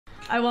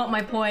I want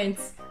my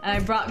points. And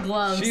I brought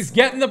gloves. She's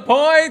getting the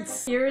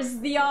points! Here's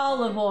the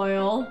olive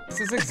oil.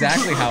 This is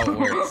exactly how it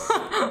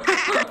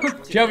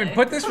works. Joven,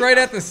 put this right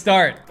at the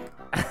start.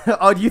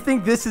 Oh, do you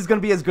think this is gonna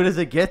be as good as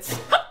it gets?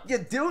 You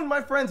doing,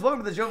 my friends?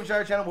 Welcome to the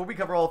Jovenshire channel, where we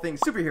cover all things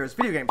superheroes,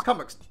 video games,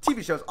 comics,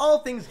 TV shows, all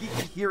things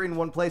geeky here in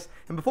one place.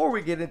 And before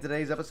we get into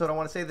today's episode, I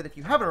want to say that if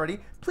you haven't already,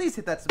 please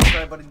hit that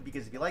subscribe button,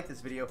 because if you like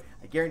this video,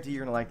 I guarantee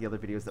you're gonna like the other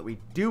videos that we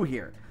do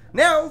here.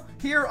 Now,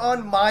 here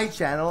on my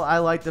channel, I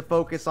like to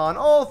focus on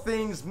all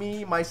things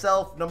me,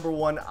 myself, number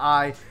one,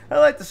 I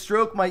like to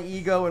stroke my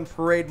ego and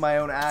parade my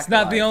own accolades. It's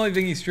not the only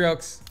thing he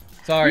strokes.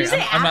 Sorry,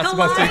 I'm not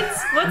supposed to.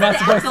 I'm not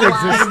supposed to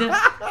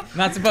exist.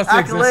 Not supposed to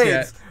exist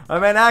yet. I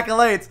meant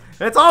accolades.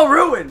 It's all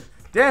ruined.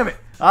 Damn it.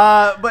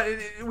 But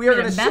we are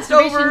going to shift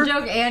over. Masturbation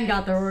joke and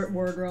got the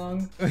word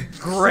wrong.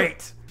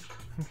 Great.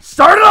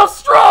 Started off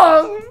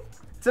strong.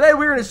 Today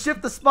we're going to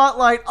shift the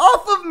spotlight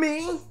off of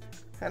me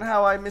and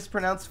how I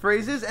mispronounce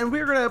phrases, and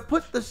we're going to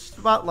put the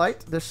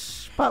spotlight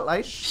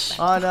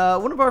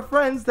on one of our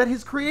friends that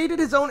has created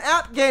his own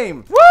app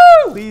game.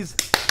 Woo! Please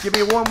give me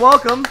a warm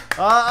welcome.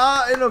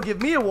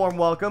 Give me a warm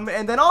welcome,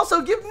 and then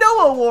also give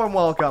Noah a warm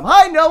welcome.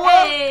 Hi, Noah.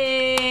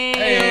 Hey.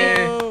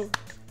 Hey.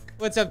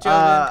 What's up,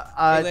 Joven?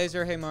 Hey,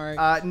 Laser. Hey,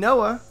 Mark.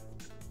 Noah,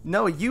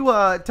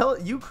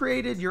 you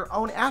created your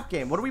own app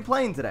game. What are we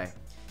playing today?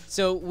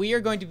 So we are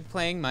going to be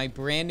playing my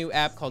brand new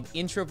app called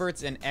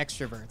Introverts and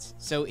Extroverts.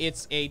 So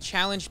it's a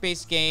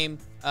challenge-based game.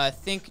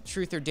 Think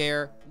Truth or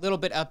Dare. A little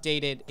bit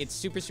updated. It's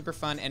super, super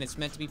fun, and it's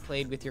meant to be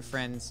played with your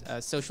friends.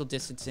 Social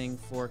distancing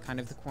for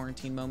kind of the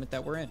quarantine moment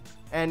that we're in.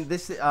 And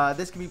this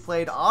can be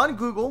played on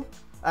Google,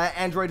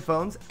 Android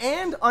phones,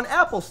 and on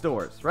Apple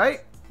stores,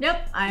 right?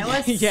 Yep,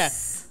 iOS. Yeah.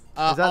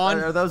 Are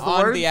those the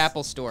on words? the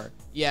Apple Store.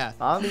 Yeah.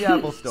 On the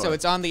Apple Store. So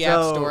it's on the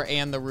App Store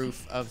and the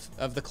roof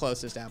of the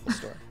closest Apple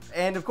Store.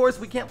 And of course,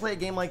 we can't play a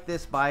game like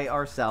this by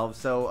ourselves,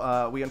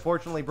 so we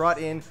unfortunately brought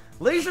in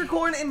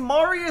Lasercorn and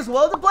Mari as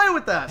well to play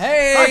with us.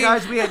 Hey! Hi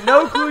guys, we had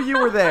no clue you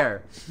were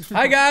there.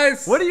 Hi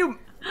guys! What are you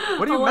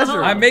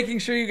measuring? I'm making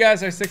sure you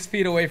guys are 6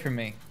 feet away from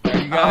me. Are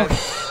you guys?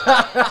 All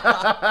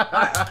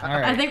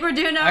right. I think we're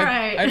doing all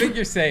right. I think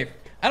you're safe.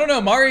 I don't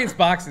know, Mari's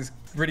box is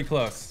pretty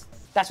close.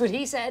 That's what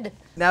he said.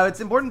 Now,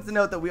 it's important to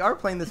note that we are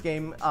playing this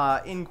game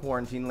in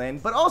quarantine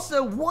land, but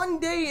also one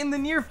day in the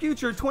near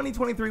future,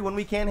 2023, when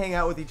we can hang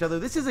out with each other.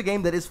 This is a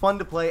game that is fun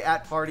to play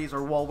at parties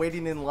or while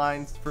waiting in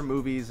lines for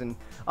movies and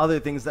other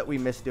things that we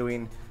miss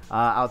doing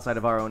outside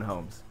of our own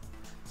homes.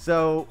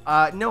 So,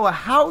 Noah,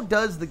 how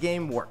does the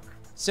game work?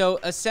 So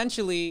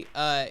essentially,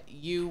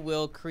 you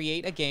will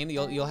create a game.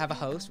 You'll have a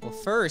host. Well,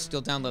 first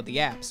you'll download the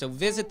app. So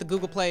visit the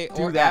Google Play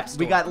or App Store.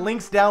 We got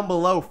links down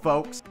below,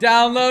 folks.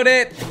 Download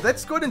it.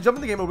 Let's go ahead and jump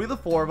in the game. It'll be the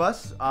four of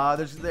us.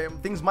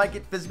 Things might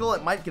get physical.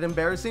 It might get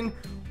embarrassing.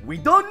 We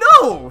don't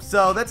know.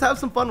 So let's have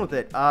some fun with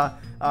it.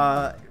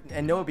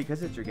 And Noah,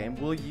 because it's your game,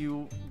 will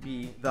you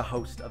be the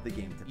host of the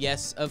game today?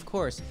 Yes, of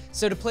course.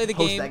 So to play the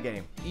Host that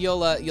game.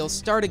 You'll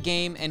start a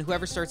game, and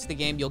whoever starts the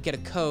game, you'll get a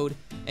code,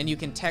 and you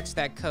can text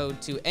that code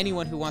to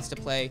anyone who wants to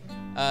play.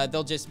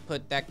 They'll just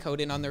put that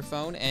code in on their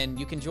phone, and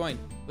you can join.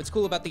 What's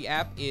cool about the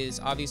app is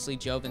obviously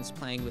Joven's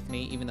playing with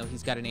me, even though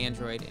he's got an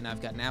Android and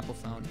I've got an Apple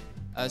phone.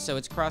 So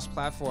it's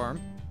cross-platform,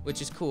 which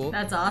is cool.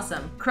 That's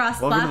awesome.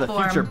 Cross-platform. Welcome to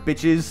the future,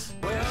 bitches.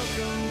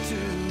 Welcome to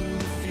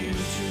the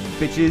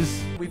future,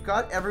 bitches. We've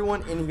got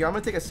everyone in here. I'm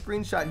going to take a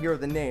screenshot here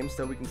of the names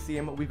so we can see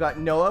them. We've got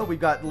Noah.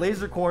 We've got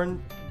Lasercorn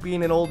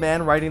being an old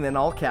man writing in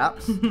all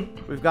caps.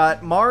 We've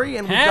got Mari,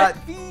 and we've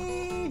got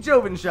the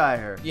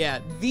Jovenshire. Yeah,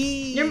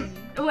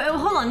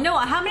 Hold on,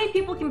 Noah, how many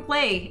people can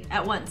play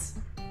at once?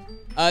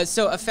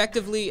 So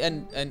effectively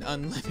an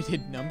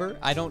unlimited number.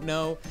 I don't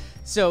know.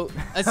 So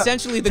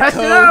essentially the Test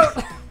code... it out!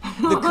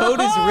 The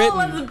code is written...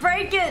 Let's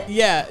break it!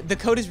 Yeah, the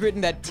code is written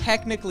that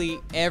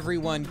technically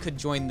everyone could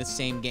join the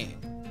same game.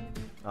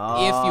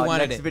 If you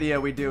wanted next it. video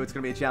we do, it's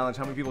going to be a challenge.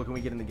 How many people can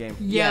we get in the game?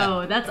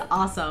 Yo, that's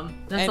awesome.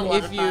 That's a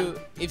lot of fun.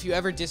 If you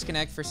ever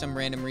disconnect for some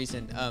random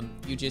reason,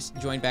 you just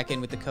join back in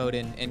with the code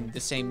and the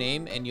same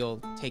name, and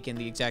you'll take in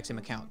the exact same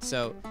account.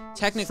 So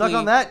technically... Suck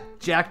on that,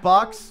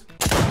 Jackbox.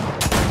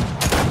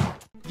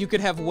 You could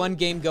have one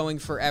game going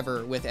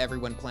forever with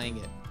everyone playing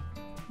it.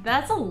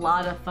 That's a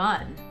lot of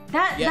fun.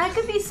 That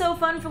could be so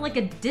fun for like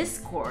a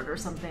Discord or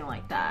something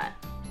like that.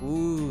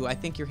 Ooh, I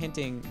think you're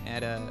hinting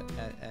at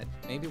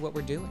maybe what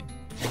we're doing.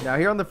 Now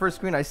here on the first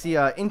screen, I see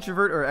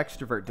introvert or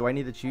extrovert. Do I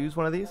need to choose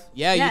one of these?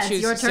 Yeah, you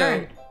choose. It's your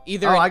turn. So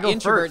either I an go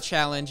introvert first.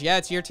 challenge. Yeah,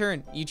 it's your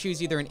turn. You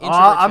choose either an introvert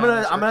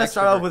challenge. I'm gonna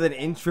start off with an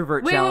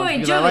introvert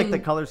challenge because I like the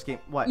color scheme.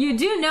 What? You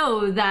do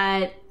know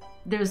that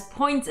there's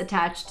points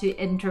attached to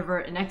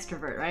introvert and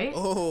extrovert, right?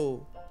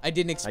 Oh, I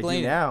didn't explain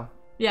I do it. now.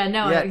 Yeah,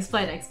 no, Yeah.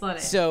 explain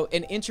it. So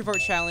an introvert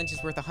challenge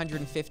is worth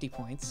 150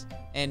 points,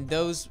 and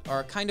those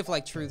are kind of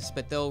like truths,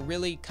 but they'll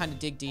really kind of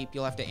dig deep.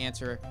 You'll have to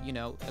answer,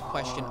 a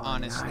question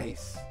honestly.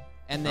 Nice.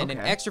 And then an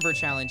extrovert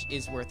challenge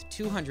is worth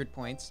 200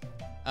 points,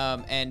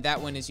 and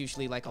that one is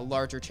usually like a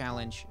larger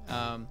challenge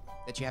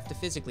that you have to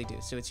physically do.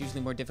 So it's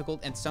usually more difficult,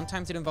 and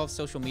sometimes it involves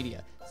social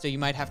media. So you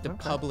might have to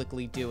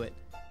publicly do it.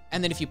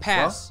 And then if you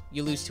pass,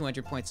 you lose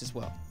 200 points as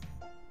well.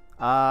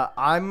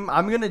 I'm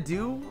gonna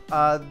do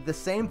the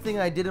same thing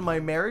I did in my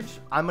marriage.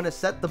 I'm gonna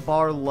set the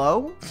bar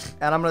low,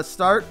 and I'm gonna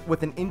start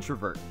with an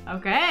introvert.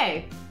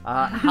 Okay.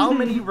 How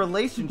many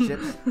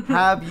relationships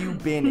have you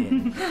been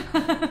in?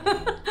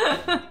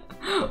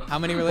 How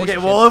many relationships?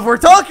 Okay, well, if we're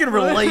talking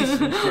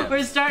relationships,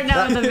 We're starting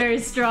out with a very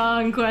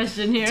strong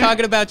question here.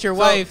 Talking about your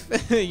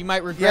wife, you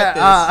might regret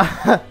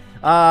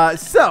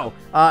this.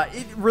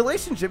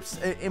 Relationships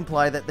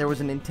imply that there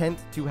was an intent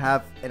to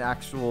have an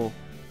actual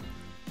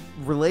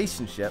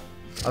relationship.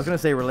 I was gonna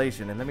say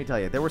relation, and let me tell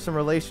you, there were some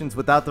relations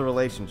without the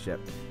relationship.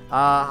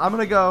 I'm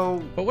gonna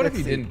go. But what if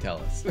you didn't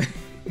tell us?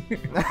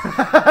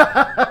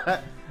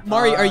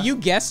 Mari, are you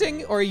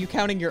guessing or are you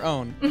counting your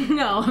own?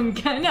 No,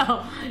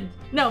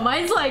 no,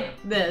 mine's like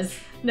this.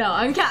 No,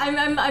 I'm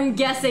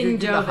guessing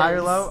The Joven's. high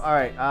or low? All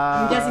right.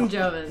 I'm guessing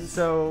Joven's.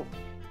 So.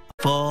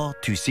 4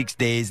 to 6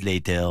 days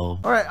later. All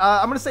right.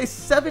 I'm gonna say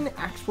 7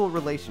 actual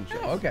relationships.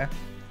 Oh, okay.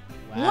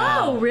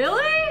 Whoa,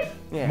 really?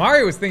 Yeah.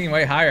 Mario was thinking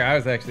way higher. I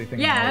was actually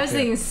thinking. Yeah, higher I was too.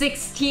 thinking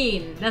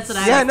 16. That's what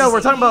I was Yeah, no,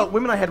 we're thinking. talking about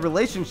women I had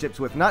relationships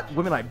with, not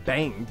women I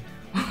banged.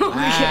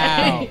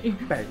 Wow.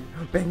 Bang,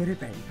 bangity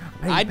bang,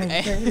 I'd-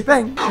 bang, bang,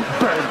 bang.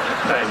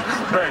 Bang,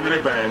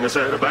 bangity bang. I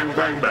said bang,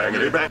 bang,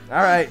 bangity bang.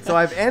 All right, so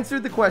I've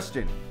answered the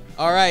question.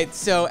 All right,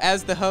 so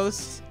as the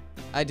host,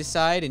 I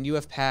decide and you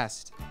have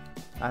passed.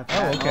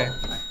 Okay.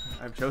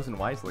 I've chosen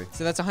wisely.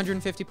 So that's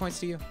 150 points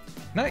to you.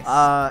 Nice.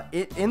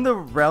 In the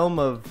realm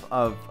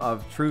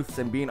of truths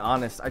and being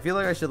honest, I feel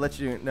like I should let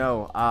you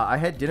know. I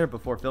had dinner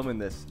before filming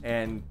this,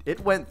 and it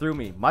went through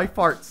me. My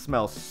fart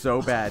smells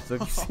so bad, so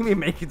if you see me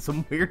making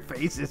some weird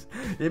faces,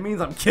 it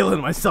means I'm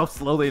killing myself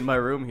slowly in my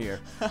room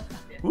here.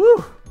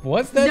 Woo!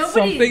 Was that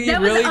something you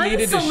that was really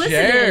needed to unsolicited.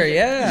 share?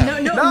 Yeah.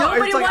 No, No,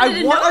 nobody it's like wanted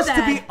I to want know us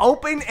that. to be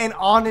open and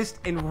honest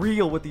and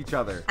real with each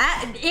other.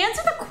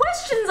 Answer the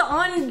questions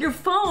on your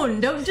phone.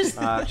 Don't just.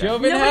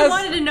 Joven Nobody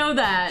wanted to know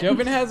that.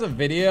 Joven has a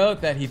video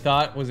that he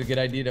thought was a good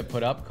idea to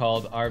put up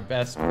called "Our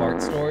Best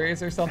Fart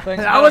Stories" or something.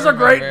 I That don't was a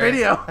great remember.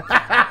 video.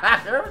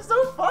 It was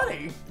so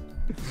funny.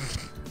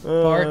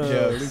 Fart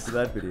jokes. Link to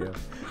that video.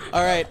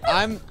 All right,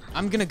 I'm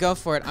gonna go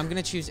for it. I'm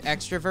gonna choose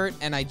extrovert,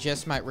 and I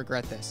just might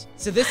regret this.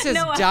 So this says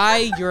No,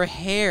 dye your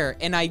hair,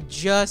 and I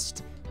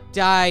just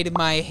dyed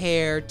my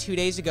hair 2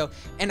 days ago,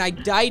 and I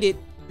dyed it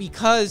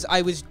because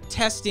I was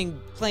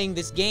playing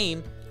this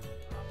game,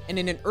 and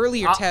in an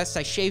earlier test,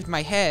 I shaved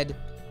my head.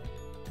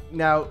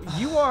 Now,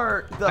 you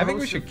are the I think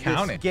we host should of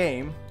count this it.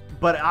 game,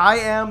 but I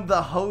am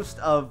the host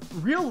of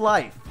real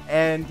life,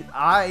 and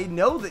I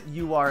know that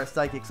you are a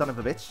psychic son of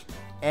a bitch.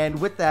 And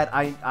with that,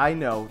 I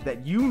know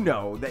that you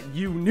knew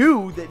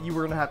that you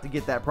were gonna have to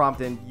get that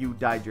prompt, and you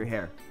dyed your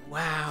hair.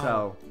 Wow.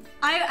 So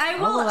I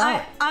will. I'll allow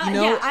it. You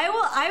know- Yeah,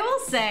 I will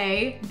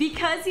say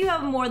because you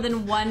have more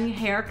than one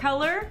hair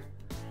color,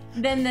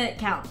 then that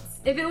counts.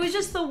 If it was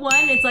just the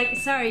one, it's like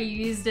sorry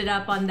you used it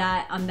up on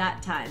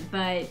that time.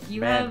 But you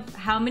Man. have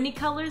how many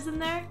colors in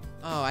there?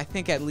 Oh, I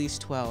think at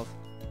least 12.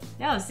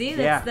 No, see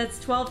Yeah. that's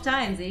 12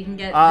 times that you can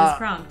get this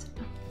prompt.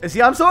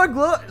 see, I'm so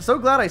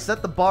glad I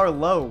set the bar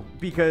low,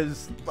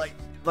 because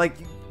like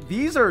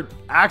these are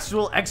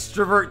actual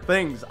extrovert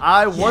things.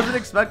 I wasn't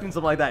expecting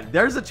something like that.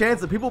 There's a chance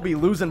that people will be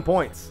losing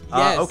points.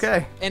 Yes.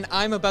 Okay. And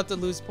I'm about to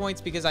lose points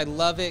because I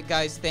love it,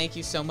 guys. Thank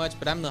you so much.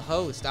 But I'm the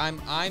host.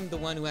 I'm the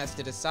one who has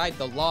to decide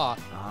the law.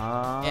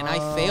 And I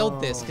failed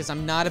this because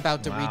I'm not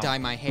about to re-dye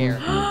my hair.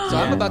 So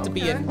I'm about to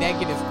be a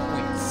negative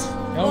points.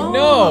 Oh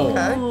no!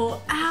 Okay.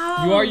 Oh,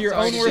 ouch. You are your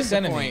Sorry own to worst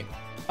enemy. disappoint.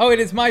 Oh, it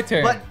is my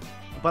turn.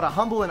 But a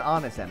humble and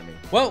honest enemy.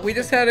 Well, we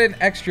just had an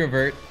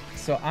extrovert,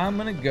 so I'm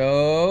gonna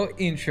go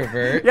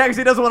introvert. Yeah, because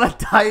he doesn't want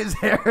to dye his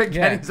hair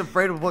again. Yeah. He's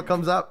afraid of what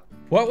comes up.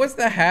 What was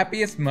the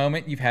happiest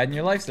moment you've had in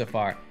your life so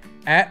far?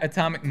 At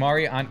Atomic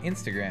Mari on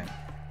Instagram.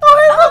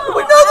 Oh,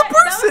 we know the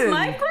That person. was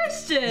my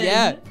question.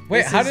 Yeah.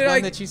 Wait, this how is did one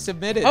I- that you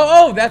submitted.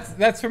 Oh,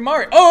 that's from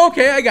Mari. Oh,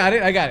 okay, I got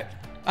it.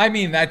 I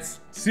mean, that's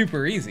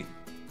super easy.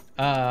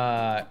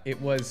 It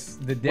was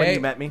the day When you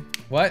met me,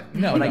 What?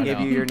 No, when no, I gave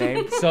no. you your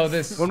name, So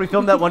this when we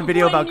filmed that one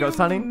video When about you ghost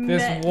hunting.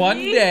 this met one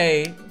me?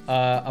 day,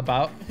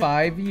 about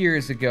 5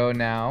 years ago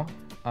now,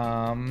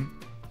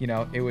 you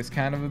know, it was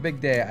kind of a big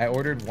day. I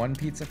ordered one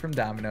pizza from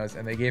Domino's,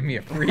 and they gave me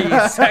a free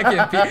second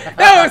pizza.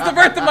 No, it was the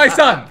birth of my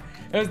son.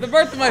 It was the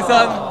birth of my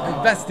son.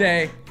 The best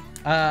day.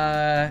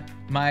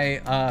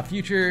 My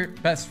future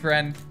best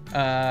friend.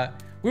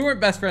 We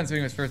weren't best friends when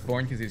he was first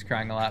born because he was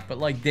crying a lot. But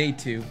like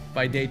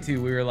by day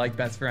two, we were like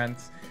best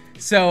friends.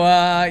 So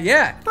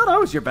yeah. I thought I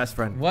was your best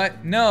friend.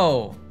 What?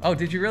 No. Oh,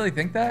 did you really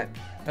think that?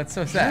 That's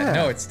so sad.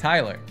 Yeah. No, it's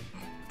Tyler.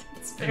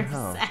 It's very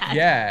Oh. sad.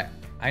 Yeah.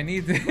 I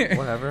need to.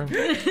 Whatever.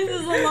 There's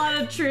a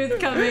lot of truth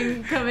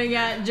coming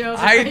at Joe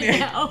I right need-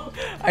 now.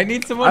 I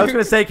need someone. I was who-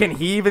 gonna say, can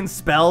he even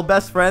spell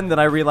best friend? Then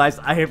I realized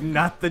I am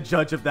not the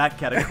judge of that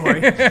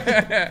category.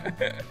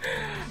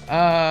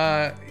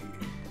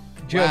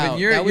 Joven, Wow,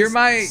 you're that you're was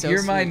my so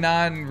you're my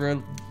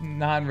sweet.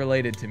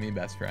 non-related to me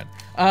best friend.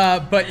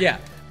 But yeah,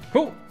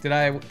 cool. Did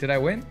I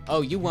win?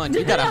 Oh, you won.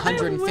 You got I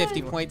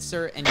 150 win? points,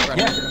 sir, and you brought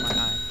a tear to my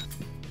eye.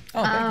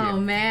 Oh, thank Oh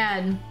you.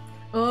 man.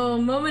 Oh,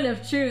 moment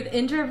of truth.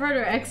 Introvert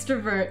or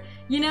extrovert?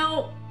 You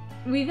know,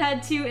 we've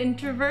had 2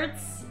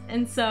 introverts,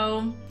 and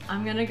so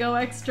I'm gonna go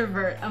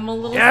extrovert. I'm a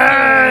little Yeah,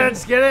 scared.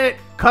 let's get it.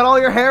 Cut all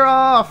your hair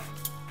off.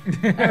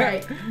 All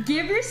right,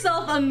 give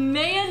yourself a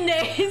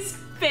mayonnaise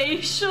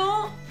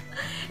facial.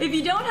 If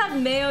you don't have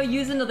mayo,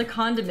 use another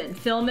condiment.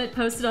 Film it,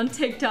 post it on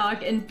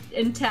TikTok,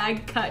 and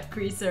tag Cut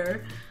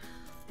Creaser.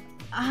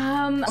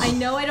 I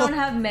know I don't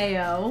have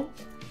mayo.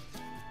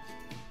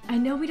 I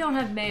know we don't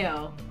have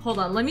mayo. Hold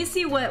on, let me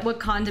see what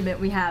condiment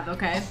we have,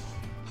 okay?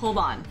 Hold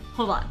on.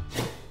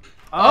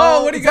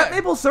 Oh, what do you is that got?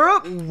 maple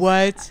syrup?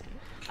 What?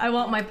 I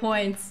want my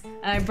points,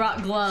 and I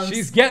brought gloves.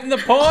 She's getting the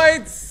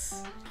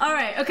points. All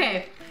right,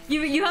 okay.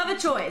 You have a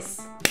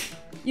choice.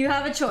 You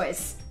have a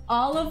choice.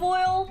 Olive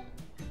oil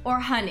or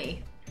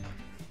honey?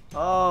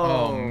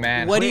 Oh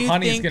man, What do you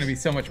honey's think- gonna be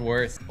so much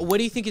worse. What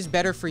do you think is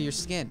better for your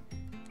skin?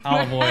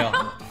 Olive oil.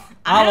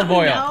 I Olive don't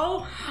oil.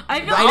 know. I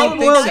feel I like don't Olive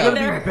think oil's so.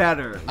 gonna be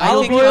better. I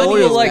Olive think oil honey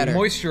will is like better.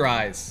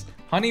 moisturize.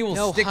 Honey will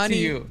No, stick honey- to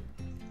you.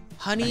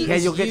 Honey Yeah,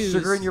 is you'll get used,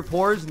 sugar in your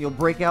pores and you'll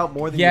break out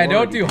more than Yeah, you don't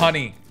already do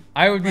honey.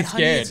 I would be But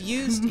honey scared. is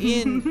used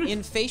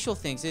in facial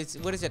things. It's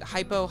what is it?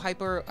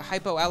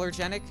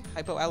 Hypoallergenic,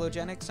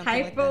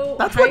 something like that.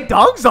 That's what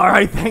dogs are,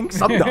 I think.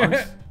 Some dogs.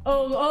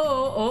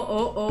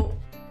 Oh.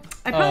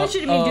 I probably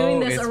shouldn't be doing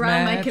this it's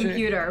around my magic.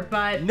 computer,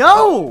 but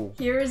No!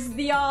 here's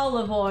the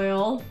olive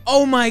oil.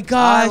 Oh my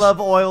gosh! I love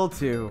oil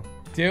too.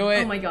 Do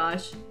it. Oh my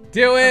gosh.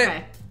 Do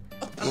it.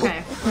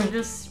 Okay. We're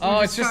just. Oh,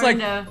 we're it's just starting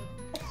like- to-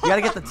 You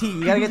gotta get the tea.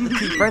 You gotta get the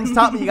tea. Friends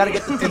taught me you gotta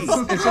get the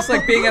tea. It's just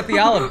like being at the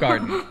Olive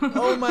Garden.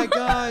 Oh my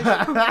gosh!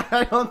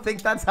 I don't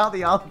think that's how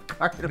the Olive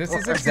Garden This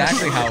works. is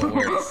exactly how it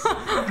works.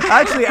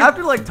 Actually,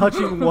 after like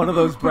touching one of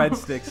those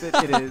breadsticks,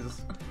 it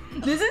is.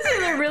 This is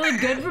either really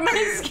good for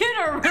my skin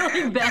or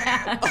really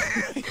bad.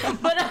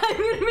 But I'm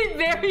gonna be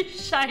very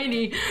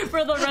shiny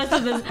for the rest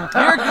of this.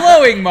 You're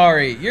glowing,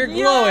 Mari. You're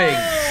glowing.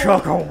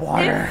 Sugar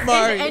water.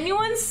 If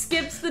anyone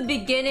skips the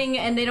beginning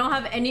and they don't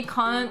have any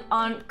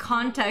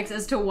context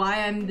as to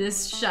why I'm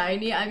this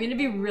shiny, I'm gonna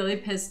be really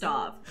pissed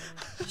off.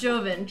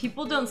 Joven,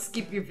 people don't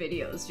skip your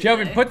videos. do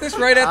Joven, they? put this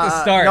right at the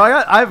start. No,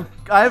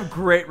 I have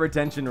great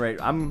retention rate.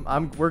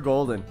 We're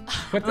golden.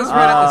 Put this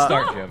right at the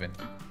start, Joven.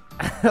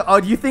 Oh,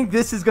 do you think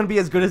this is gonna be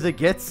as good as it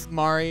gets?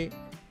 Mari,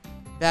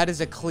 that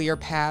is a clear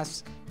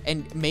pass,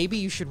 and maybe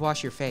you should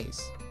wash your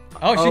face.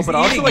 Oh, she's but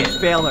eating also like it.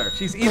 fail her.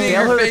 She's eating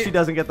fail her her if face. she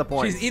doesn't get the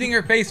points. She's eating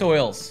her face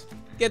oils.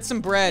 Get some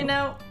bread. You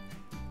know,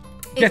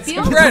 it Get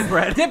feels some bread.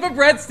 bread. Dip a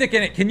breadstick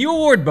in it. Can you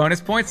award bonus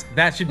points?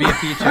 That should be a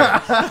feature.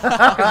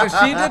 Because if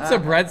she dips a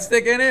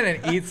breadstick in it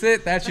and eats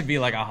it, that should be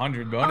like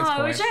 100 bonus I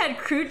points. wish I had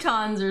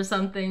croutons or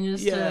something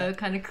just Yeah. to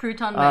kind of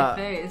crouton my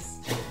face.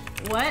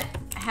 What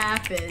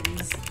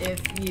happens if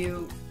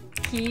you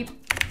keep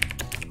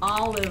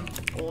olive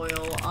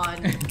oil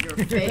on your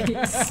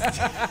face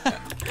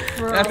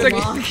for That's a a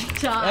long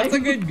time? That's a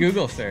good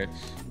Google search.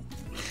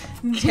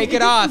 Take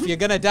it off. You're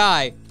gonna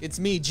die. It's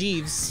me,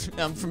 Jeeves.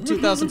 I'm from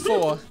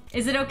 2004.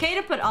 Is it okay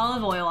to put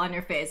olive oil on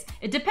your face?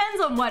 It depends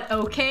on what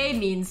okay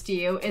means to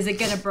you. Is it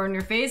gonna burn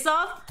your face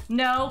off?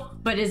 No.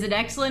 But is it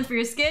excellent for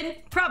your skin?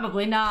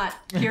 Probably not.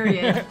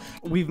 Period.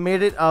 We've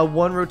made it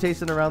one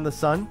rotation around the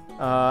sun,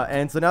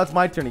 and so now it's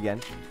my turn again.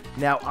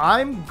 Now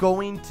I'm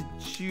going to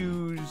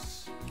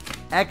choose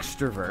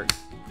extrovert.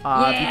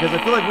 Because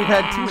I feel like we've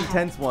had 2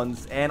 intense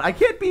ones, and I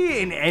can't be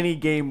in any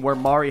game where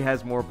Mari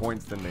has more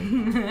points than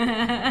me.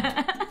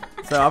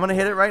 So I'm gonna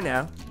hit it right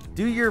now.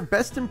 Do your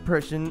best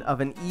impression of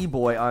an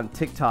e-boy on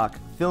TikTok,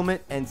 film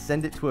it, and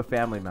send it to a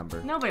family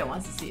member. Nobody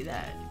wants to see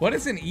that. What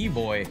is an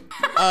e-boy?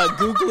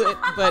 Google it,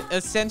 but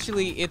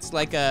essentially it's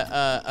like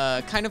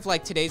a kind of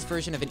like today's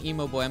version of an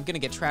emo boy. I'm gonna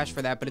get trashed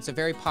for that, but it's a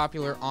very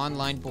popular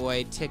online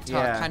boy, TikTok,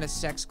 Yeah. kind of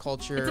sex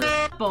culture. It's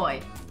a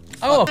boy.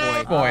 Oh,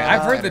 boy. boy.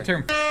 I've heard the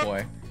Better. term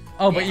boy.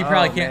 Oh, but you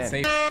probably Oh, can't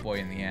man. say boy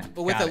in the app.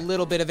 But with Got a it.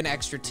 little bit of an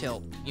extra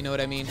tilt. You know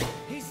what I mean?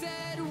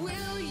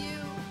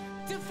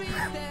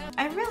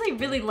 I really,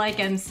 really like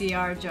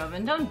MCR,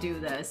 Joven. Don't do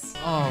this.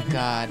 Oh,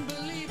 God.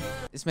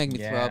 This making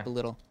me throw Yeah. up a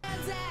little.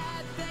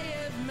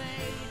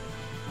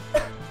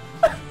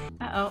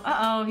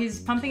 Uh-oh. He's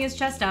pumping his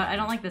chest out. I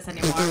don't like this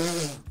anymore.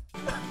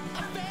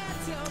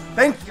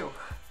 Thank you.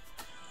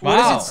 What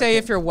Wow. does it say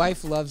if your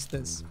wife loves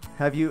this?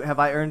 Have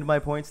I earned my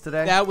points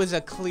today? That was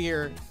a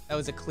clear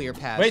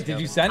pass. Wait, did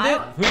you send it?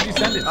 Who did you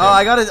send it to? Oh,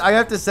 I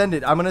have to send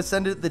it. I'm gonna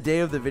send it the day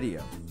of the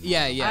video.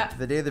 Yeah.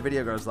 The day the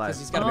video goes live. 'Cause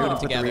he's gotta Maybe put it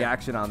put the together.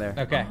 reaction on there.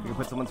 Okay. You can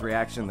put someone's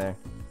reaction there.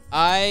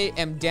 I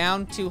am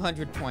down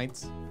 200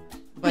 points.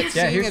 But Yeah,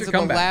 seeing here's as your the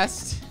comeback.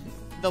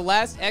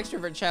 last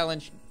extrovert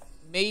challenge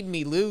made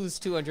me lose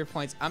 200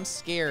 points, I'm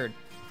scared.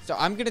 So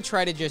I'm gonna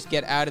try to just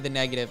get out of the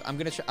negative. I'm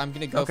gonna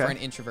go for Okay. an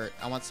introvert.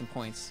 I want some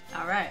points.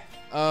 All right.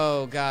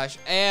 Oh gosh,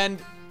 and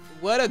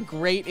what a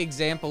great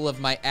example of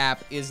my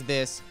app is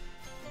this.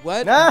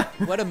 What Ah.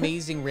 what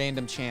amazing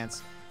random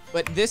chance.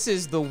 But this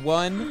is the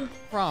one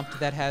prompt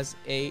that has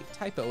a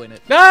typo in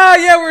it. Ah,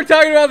 yeah, we were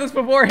talking about this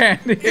beforehand.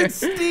 It's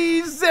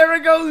Steve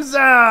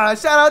Zaragoza.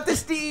 Shout out to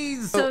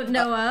Steve. So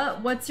Noah,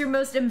 what's your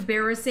most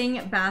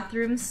embarrassing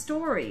bathroom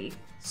story?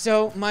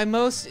 So my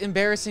most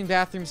embarrassing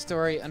bathroom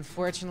story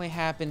unfortunately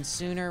happened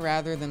sooner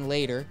rather than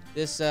later.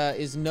 This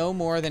is no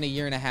more than a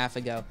year and a half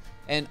ago.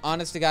 And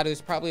honest to God, it was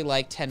probably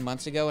like 10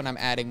 months ago, and I'm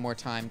adding more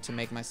time to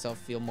make myself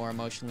feel more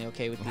emotionally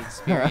okay with the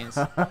experience.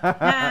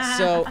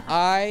 So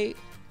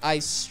I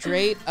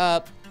straight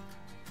up,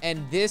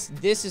 and this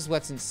is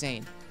what's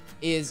insane,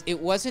 is it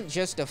wasn't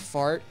just a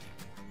fart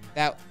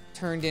that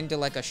turned into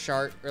like a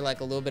shart or like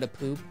a little bit of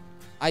poop.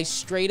 I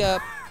straight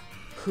up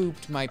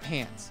pooped my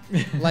pants.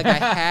 Like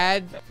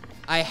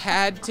I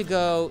had to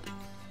go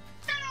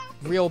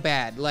real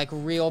bad, like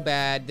real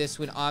bad. This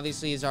one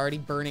obviously is already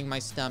burning my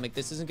stomach.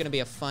 This isn't gonna be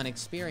a fun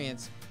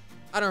experience.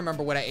 I don't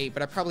remember what I ate,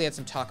 but I probably had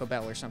some Taco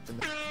Bell or something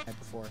the night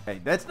before.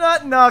 Hey, that's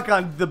not knock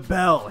on the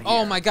bell here.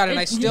 Oh my God, and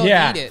I still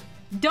Yeah. eat it.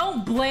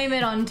 Don't blame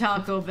it on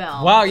Taco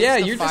Bell. Wow, yeah,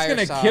 the you're just fire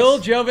gonna sauce. kill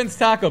Joven's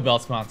Taco Bell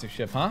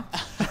sponsorship, huh?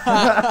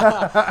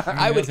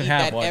 I would doesn't eat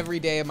have that one. every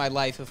day of my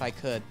life if I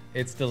could.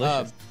 It's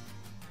delicious.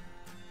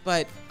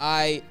 But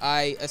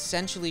I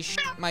essentially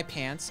shit my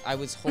pants. I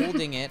was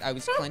holding it. I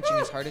was clenching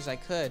as hard as I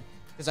could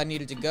because I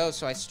needed to go.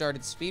 So I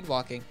started speed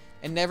walking.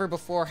 And never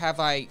before have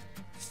I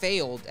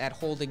failed at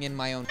holding in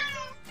my own.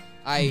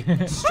 I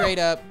straight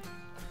up,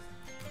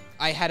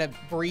 I had a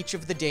breach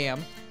of the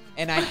dam,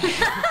 and I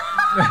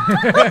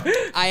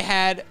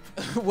had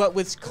what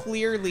was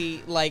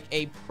clearly like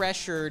a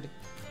pressured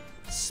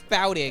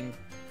spouting.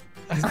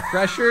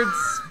 Pressured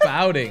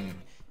spouting.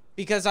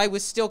 Because I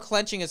was still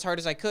clenching as hard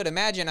as I could.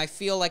 Imagine, I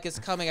feel like it's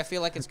coming,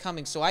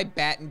 so I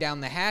batten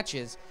down the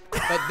hatches.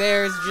 But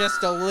there's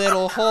just a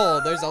little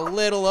hole. There's a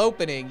little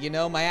opening, you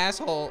know? My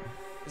asshole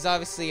is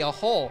obviously a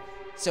hole.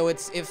 So it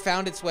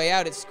found its way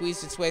out. It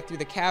squeezed its way through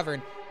the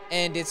cavern.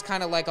 And it's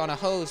kind of like on a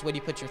hose when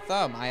you put your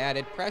thumb. I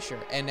added pressure.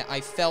 And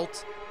I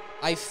felt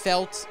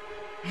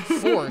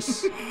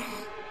force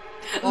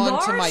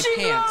onto my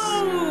pants.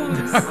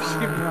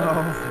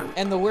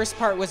 And the worst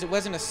part was it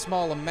wasn't a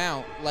small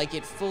amount. Like,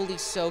 it fully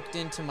soaked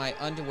into my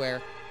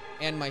underwear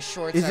and my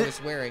shorts I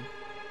was wearing.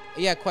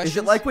 Yeah, questions?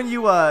 Is it like when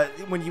you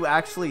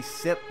actually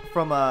sip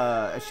from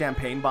a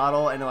champagne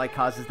bottle and it like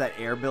causes that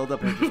air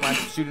buildup and it just winds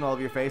up shooting all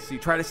over your face? So you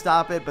try to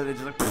stop it, but it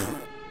just like.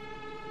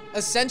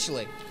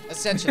 Essentially.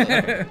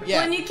 Yeah.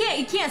 Well, and you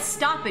can't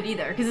stop it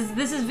either, because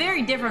this is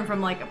very different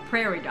from like a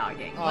prairie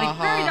dogging. Like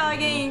prairie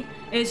dogging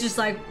is just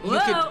like whoa,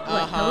 could-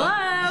 like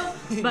hello,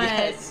 but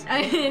Yes.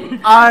 I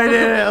didn't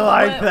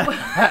like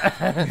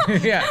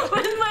that. Yeah.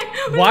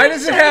 with Why my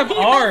does it have shiny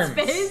arms?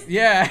 face.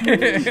 Yeah.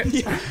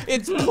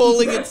 It's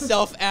pulling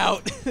itself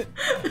out.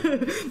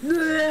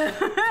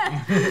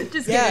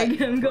 Just Yeah.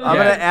 kidding. I'm going. I'm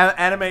gonna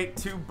animate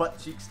two butt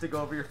cheeks to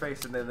go over your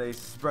face and then they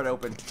spread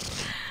open.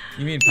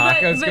 You mean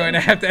Paco's but- going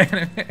to have to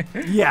animate?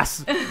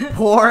 Yes,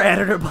 poor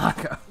editor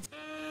Paco.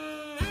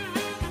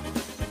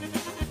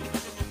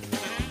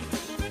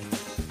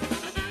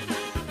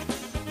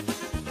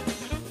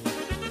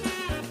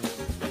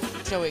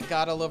 So it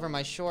got all over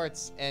my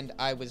shorts, and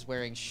I was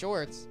wearing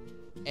shorts,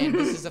 and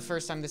this is the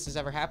first time this has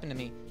ever happened to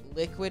me.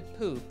 Liquid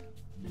poop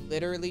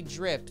literally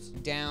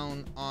dripped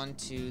down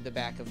onto the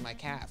back of my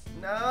calf.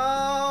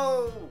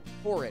 No.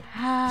 Horrid.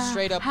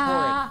 Straight up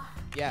horrid.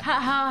 Yeah.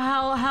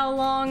 How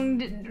long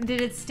did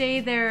it stay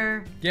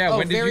there? Yeah,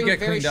 when did very, you get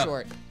very cleaned up?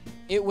 short.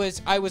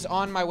 I was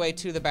on my way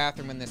to the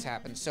bathroom when this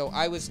happened. So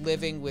I was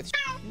living with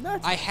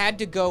I had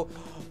to go.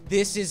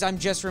 I'm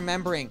just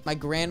remembering. My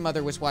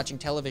grandmother was watching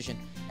television,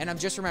 and I'm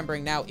just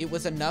remembering now, it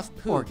was enough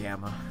poop. Poor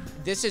Gamma.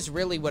 This is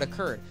really what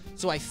occurred.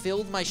 So I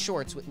filled my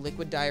shorts with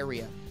liquid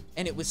diarrhea,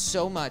 and it was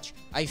so much,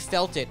 I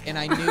felt it, and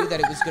I knew that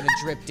it was gonna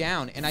drip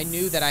down, and I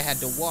knew that I had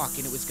to walk,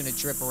 and it was gonna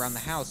drip around the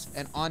house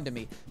and onto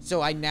me.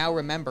 So I now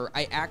remember,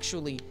 I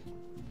actually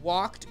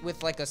walked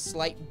with like a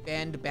slight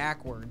bend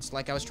backwards,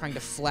 like I was trying to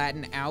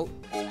flatten out.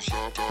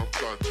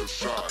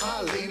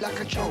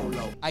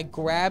 I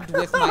grabbed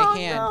with my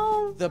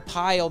hand the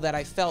pile that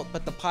I felt,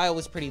 but the pile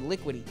was pretty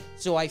liquidy.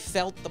 So I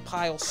felt the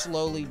pile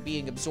slowly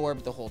being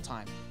absorbed the whole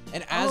time.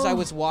 And as I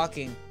was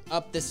walking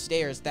up the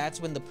stairs, that's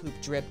when the poop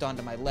dripped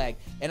onto my leg.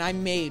 And I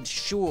made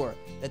sure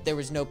that there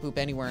was no poop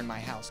anywhere in my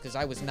house, because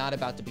I was not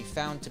about to be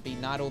found to be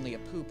not only a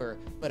pooper,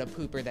 but a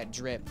pooper that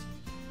dripped.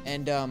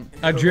 And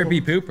A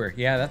drippy pooper.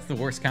 Yeah, that's the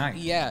worst kind.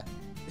 yeah,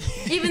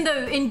 Even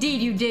though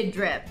indeed you did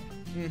drip.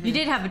 You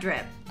did have a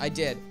drip. I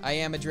did. I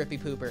am a drippy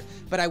pooper.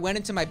 But I went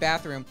into my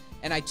bathroom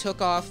and I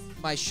took off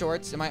my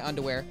shorts and my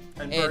underwear.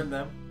 And burn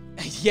them.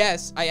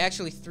 Yes, I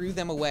actually threw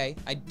them away.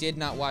 I did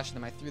not wash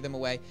them. I threw them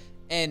away.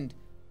 And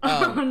no.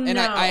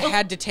 I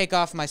had to take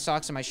off my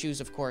socks and my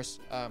shoes, of course,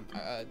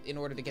 in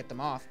order to get them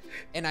off.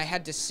 And I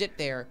had to sit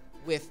there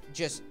with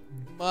just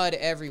mud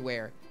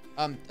everywhere,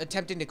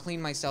 attempting to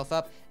clean myself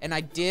up. And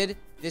I did.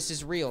 This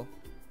is real.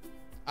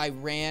 I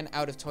ran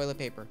out of toilet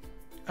paper.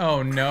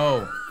 Oh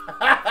no.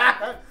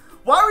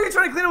 Why were you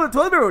trying to clean up with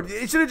toilet paper?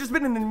 It should have just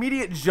been an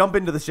immediate jump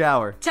into the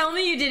shower. Tell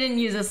me you didn't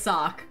use a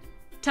sock.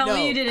 Tell No.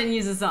 me you didn't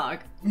use a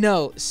sock.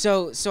 No,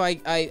 so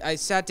I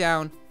sat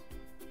down.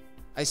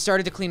 I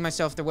started to clean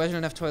myself. There wasn't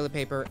enough toilet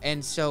paper,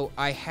 and so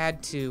I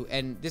had to.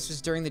 And this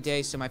was during the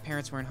day, so my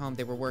parents weren't home.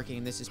 They were working,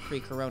 and this is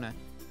pre-corona,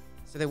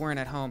 so they weren't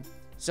at home.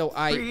 So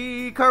I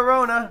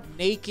Pre-corona.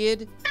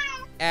 naked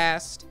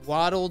assed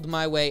waddled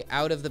my way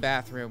out of the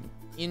bathroom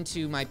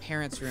into my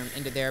parents' room,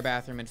 into their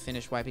bathroom, and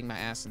finished wiping my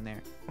ass in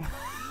there.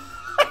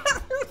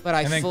 But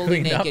I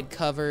fully naked,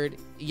 covered,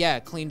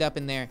 cleaned up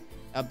in there,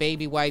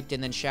 baby wiped,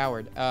 and then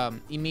showered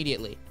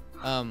immediately.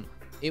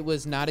 It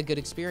was not a good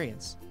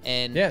experience.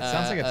 And Yeah, it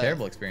sounds like a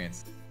terrible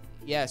experience.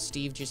 Yeah,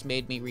 Steve just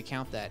made me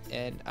recount that,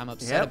 and I'm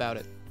upset about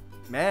it.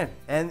 Man,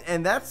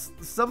 and that's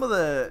some of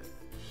the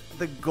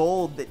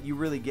gold that you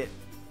really get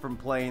from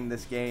playing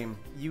this game.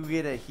 You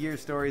get to hear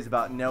stories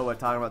about Noah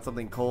talking about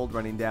something cold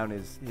running down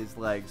his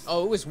legs.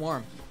 Oh, it was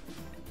warm.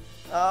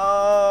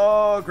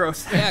 Oh,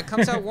 gross. Yeah, it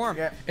comes out warm.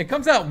 Yeah. It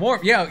comes out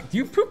warm. Yeah, do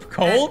you poop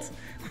cold?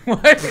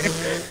 What?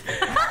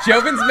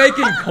 Joven's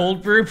making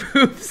cold brew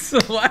poops?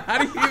 How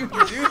do you even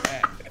do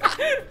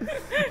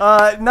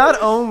that?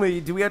 Not only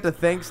do we have to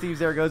thank Steve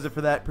Zaragoza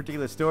for that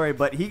particular story,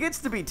 but he gets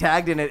to be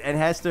tagged in it and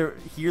has to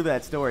hear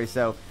that story.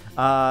 So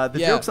the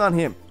joke's on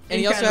him. And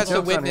he also has to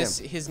witness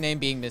his name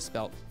being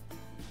misspelled.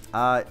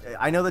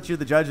 I know that you're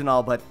the judge and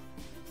all, but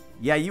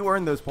yeah, you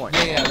earned those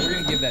points. Yeah, we're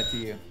gonna give that to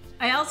you.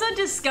 I also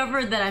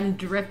discovered that I'm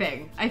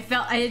dripping. I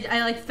felt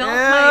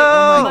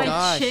Oh my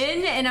gosh.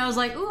 chin, and I was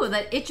like, ooh,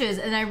 that itches,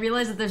 and I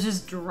realized that there's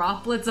just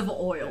droplets of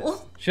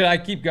oil. Should I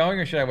keep going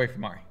or should I wait for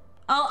Mari?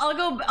 I'll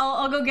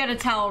go get a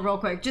towel real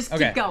quick. Just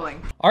keep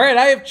going. All right,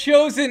 I have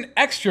chosen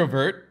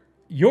extrovert.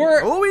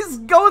 You're Always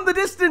going the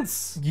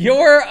distance.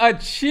 You're a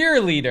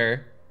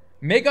cheerleader.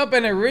 Make up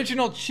an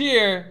original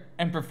cheer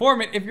and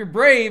perform it. If you're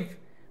brave,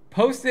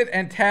 post it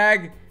and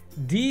tag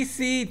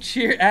DC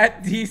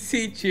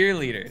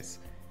cheerleaders.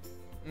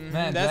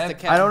 Man,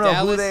 That's the I don't know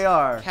who Dallas they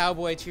are.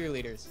 Cowboy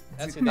cheerleaders.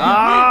 That's who they Oh,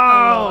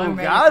 are. I'm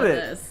ready got for it.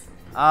 this.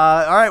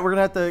 All right, we're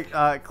gonna have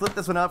to clip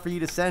this one out for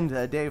you to send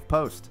Dave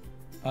post.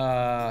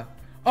 I'm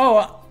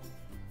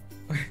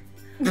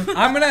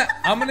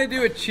gonna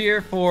do a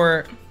cheer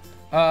for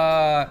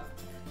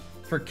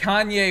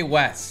Kanye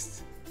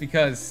West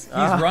because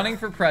he's running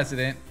for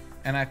president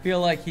and I feel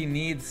like he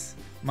needs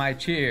my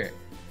cheer.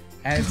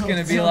 And it's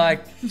gonna be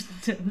like,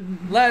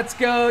 let's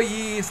go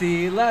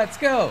Yeezy, let's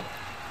go.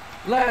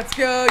 Let's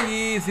go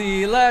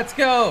Yeezy, let's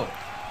go.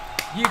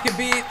 You can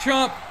beat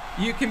Trump,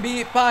 you can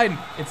beat Biden.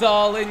 It's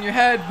all in your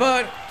head,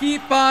 but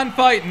keep on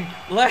fighting.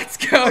 Let's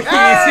go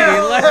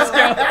Yeezy, let's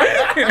go.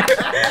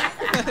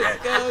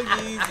 Let's go,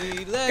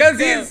 Yeezy.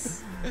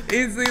 Let's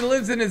Because he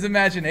lives in his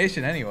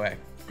imagination anyway.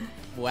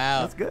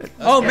 Wow. That's good.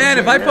 Oh man,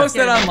 if I post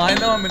that online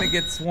though, I'm gonna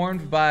get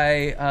swarmed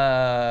by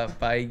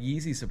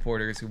Yeezy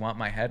supporters who want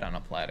my head on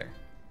a platter.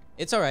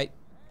 It's all right.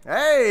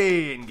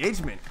 Hey,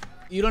 engagement.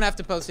 You don't have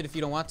to post it if you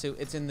don't want to.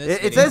 It's in this.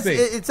 It video. says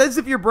it says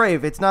if you're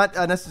brave. It's not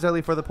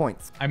necessarily for the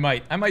points. I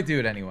might do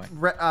it anyway.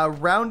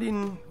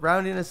 Rounding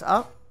us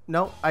up.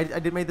 No, I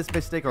did make this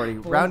mistake already.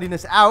 Rounding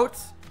us out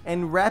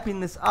and wrapping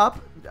this up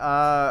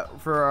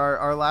for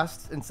our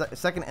last and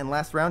second and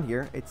last round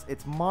here.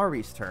 It's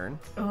Mari's turn,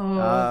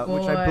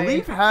 which I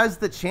believe has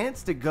the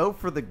chance to go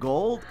for the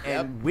gold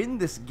and win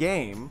this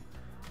game,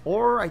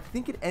 or I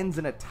think it ends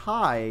in a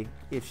tie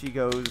if she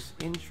goes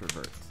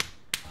introvert.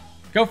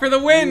 Go for the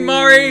win,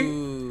 Mari!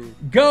 Ooh.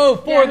 Go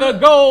for the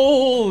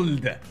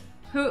gold!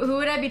 Who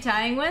would I be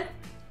tying with?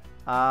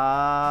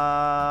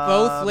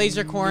 Both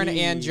Lasercorn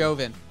and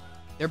Joven.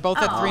 They're both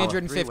at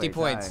 350 three-way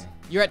points. tie.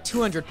 You're at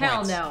 200 Hell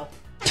points. no.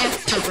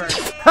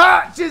 Extrovert.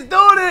 Ha! She's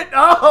doing it!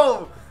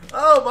 Oh,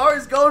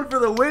 Mari's going for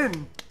the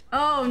win.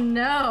 Oh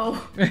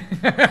no.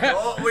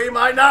 Oh, we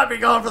might not be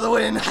going for the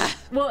win.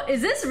 Well, is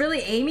this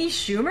really Amy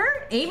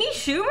Schumer? Amy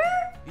Schumer?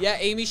 Yeah,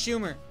 Amy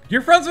Schumer.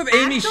 You're friends with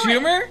Amy Actually-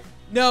 Schumer?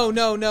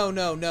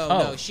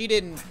 No. She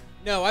didn't.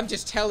 No, I'm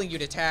just telling you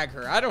to tag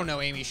her. I don't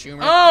know Amy Schumer.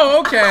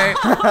 Oh, okay.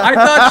 I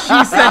thought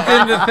she sent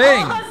in the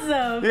thing.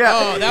 Awesome. Yeah,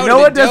 Oh, that would've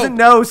Noah been dope. doesn't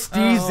know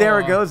Steve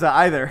Zaragoza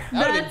either. That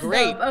would've been That's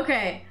great. dope.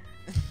 Okay.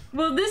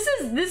 Well, this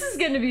is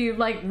gonna be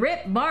like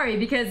rip Mari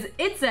because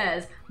it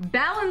says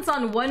balance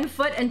on one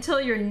foot until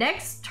your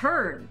next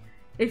turn.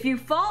 If you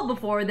fall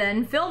before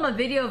then, film a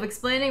video of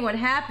explaining what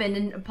happened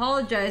and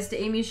apologize to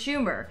Amy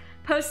Schumer.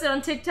 Post it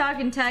on TikTok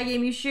and tag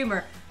Amy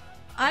Schumer.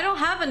 I don't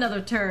have another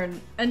turn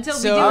until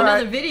we do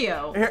another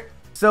video. Here.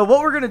 So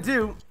what we're gonna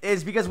do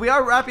is, because we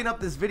are wrapping up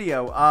this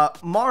video,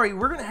 Mari,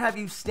 we're gonna have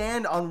you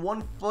stand on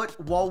one foot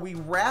while we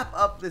wrap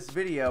up this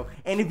video.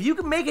 And if you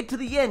can make it to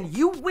the end,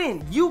 you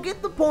win. You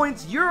get the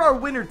points. You're our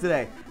winner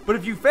today. But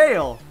if you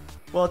fail,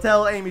 well,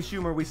 tell Amy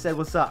Schumer we said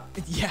what's up.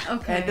 Yeah.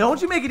 Okay. And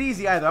don't you make it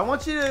easy either. I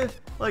want you to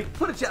like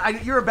put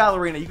you're a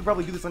ballerina. You can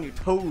probably do this on your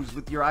toes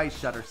with your eyes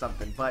shut or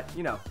something. But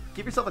you know,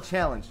 give yourself a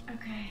challenge.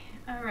 Okay.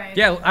 All right.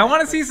 Yeah, I want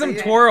to see some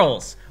Yeah.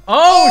 twirls.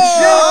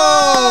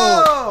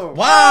 Oh, Oh!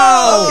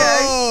 Wow.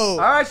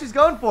 Okay. All right, she's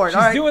going for it. shit!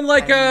 All She's right. doing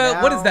like And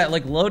a, what is now that,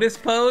 like lotus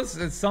pose?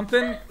 It's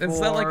something? It's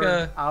not like for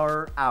a...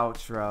 our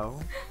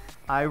outro.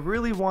 I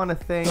really want to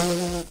thank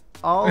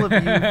all of you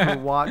for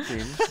watching,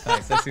 Nice,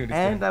 let's see what he's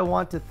and doing. I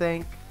want to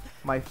thank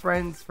my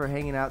friends for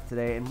hanging out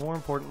today, and more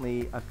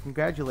importantly,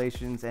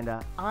 congratulations, and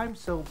I'm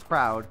so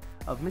proud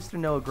of Mr.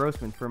 Noah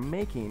Grossman for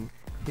making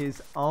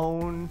his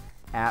own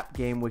app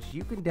game, which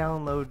you can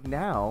download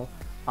now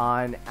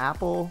on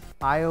Apple,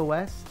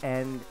 iOS,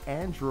 and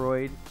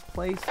Android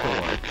Play Store.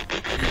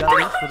 You got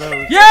links for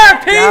those.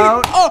 Yeah, Pete!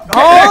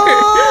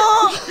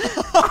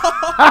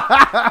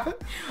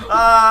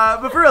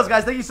 But for reals,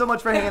 guys, thank you so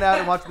much for hanging out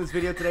and watching this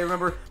video today.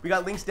 Remember, we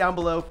got links down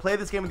below. Play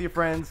this game with your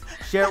friends.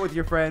 Share it with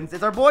your friends.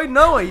 It's our boy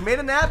Noah. He made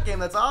an app game.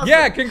 That's awesome.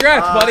 Yeah,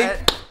 congrats, buddy.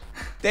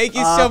 Thank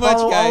you so much,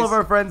 follow guys. all of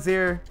our friends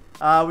here.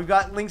 We've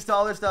got links to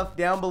all their stuff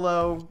down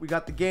below. We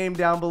got the game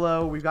down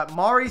below. We've got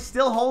Mari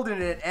still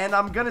holding it, and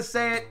I'm gonna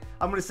say it.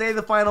 I'm gonna say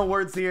the final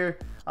words here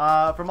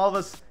from all of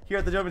us here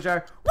at the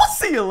Jovenshire. We'll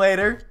see you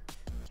later.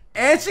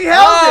 And she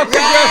held it.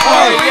 Congrats,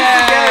 Mari Mari. wins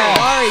the game.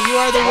 Mari, you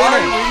are the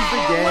Mari winner. wins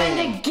the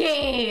Win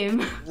game.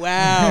 the game.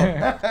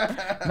 Wow.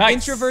 Nice.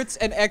 Introverts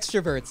and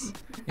extroverts.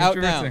 Out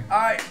now. Interesting.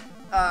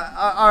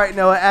 All right,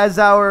 Noah. As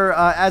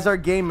our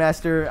game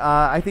master,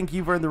 I think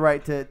you've earned the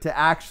right to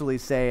actually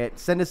say it.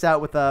 Send us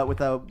out with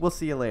a. We'll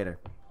see you later.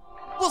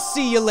 We'll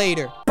see you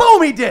later.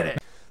 Boom! He did it.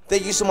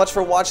 Thank you so much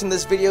for watching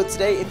this video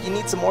today. If you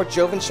need some more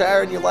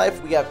Jovenshire in your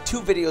life, we have 2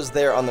 videos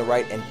there on the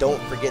right, and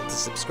don't forget to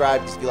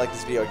subscribe, because if you like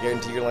this video, I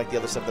guarantee you're going to like the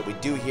other stuff that we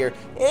do here.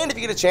 And if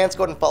you get a chance,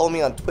 go ahead and follow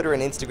me on Twitter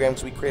and Instagram,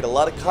 because we create a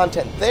lot of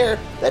content there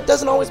that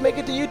doesn't always make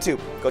it to YouTube.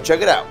 Go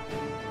check it out.